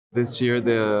This year,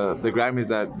 the Grammys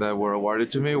that were awarded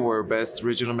to me were Best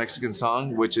Regional Mexican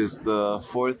Song, which is the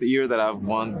fourth year that I've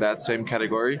won that same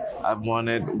category. I've won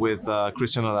it with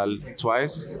Christian Nodal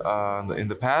twice in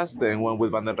the past, then one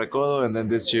with Banda El Recodo, and then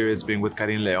this year it's been with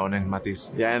Karin Leon and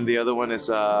Matiz. Yeah, and the other one is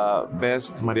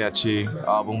Best Mariachi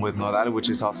Album with Nodal, which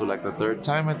is also like the third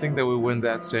time I think that we win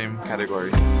that same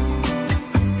category.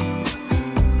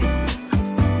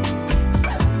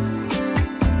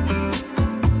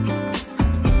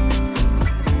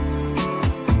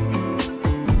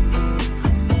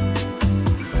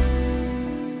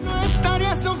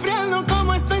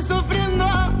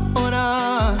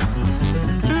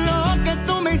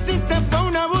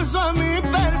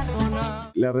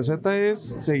 La receta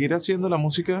es seguir haciendo la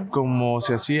música como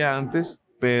se hacía antes,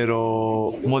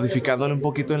 pero modificándole un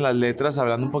poquito en las letras,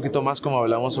 hablando un poquito más como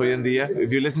hablamos hoy en día.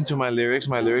 If you listen to my lyrics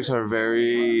are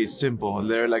very simple.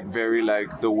 They're like very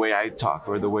like the way I talk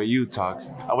or the way you talk.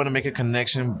 I want to make a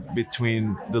connection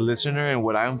between the listener and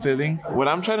what I'm feeling. What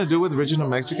I'm trying to do with Regional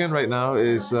Mexican right now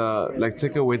is like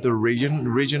take away the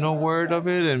regional word of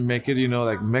it and make it, you know,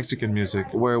 like Mexican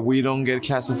music, where we don't get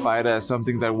classified as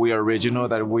something that we are regional,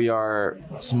 that we are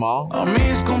small. A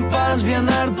mis compas bien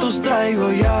hartos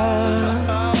traigo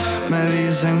ya. Me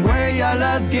dicen, güey, ya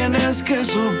la tienes que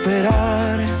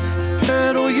superar,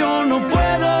 pero yo no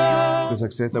puedo. The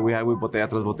success that we had with Botella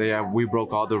Tras Botella, we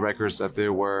broke all the records that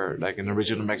there were like an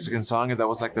original Mexican song, and that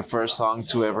was like the first song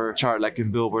to ever chart like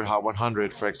in Billboard Hot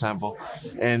 100, for example,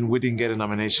 and we didn't get a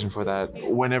nomination for that.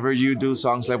 Whenever you do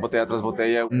songs like Botella Tras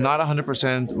Botella, not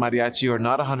 100% mariachi or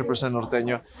not 100%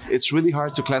 norteño, it's really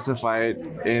hard to classify it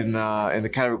in the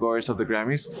categories of the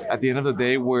Grammys. At the end of the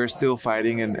day, we're still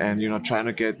fighting and you know, trying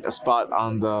to get a spot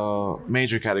on the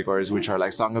major categories, which are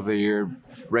like Song of the Year,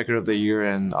 Record of the Year,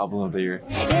 and Album of the Year.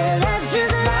 Yeah, that's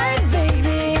just life,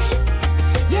 baby.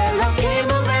 Yeah, I came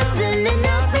around and then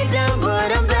knocked me down,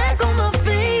 but I'm back on my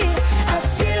feet. I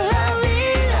still have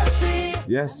it.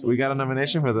 Yes, we got a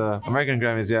nomination for the American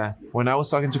Grammys, yeah. When I was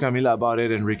talking to Camila about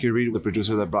it and Ricky Reed, the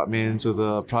producer that brought me into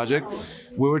the project,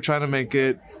 we were trying to make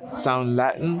it sound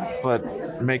Latin,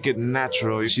 but make it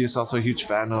natural. She is also a huge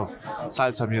fan of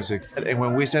salsa music. And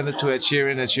when we sent it to Ed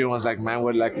Sheeran was like, man,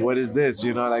 what is this?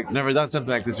 You know, like, never done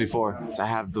something like this before. So I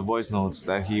have the voice notes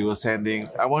that he was sending.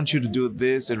 I want you to do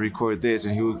this and record this.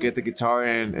 And he would get the guitar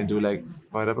and do like,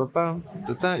 you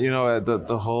know,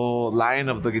 the whole line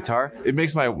of the guitar. It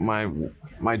makes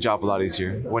my job a lot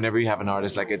easier. Whenever you have an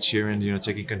artist like Ed Sheeran, you know,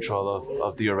 taking control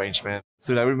of the arrangement.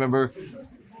 So I remember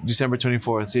December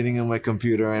 24th, sitting on my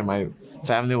computer, and my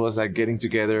family was like getting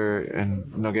together and,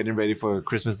 you know, getting ready for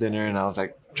Christmas dinner, and I was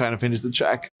like trying to finish the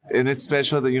track. And it's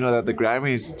special that, you know, that the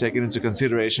Grammy is taken into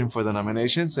consideration for the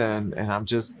nominations, and I'm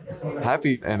just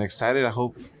happy and excited. I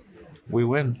hope we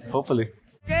win, hopefully.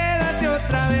 Quédate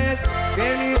otra vez,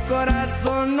 que mi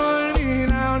corazón no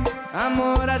olvida.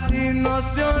 Amor así no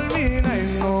se olvida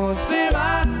y no se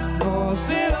va, no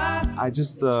se va. I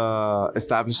just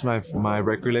established my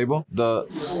record label. The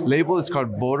label is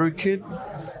called Border Kid,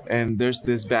 and there's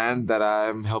this band that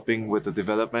I'm helping with the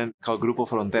development called Grupo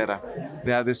Frontera.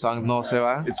 They have this song No Se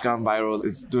Va. It's gone viral.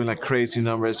 It's doing like crazy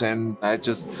numbers, and I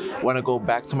just want to go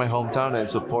back to my hometown and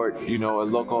support, you know, a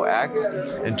local act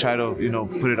and try to, you know,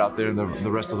 put it out there in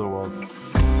the rest of the world.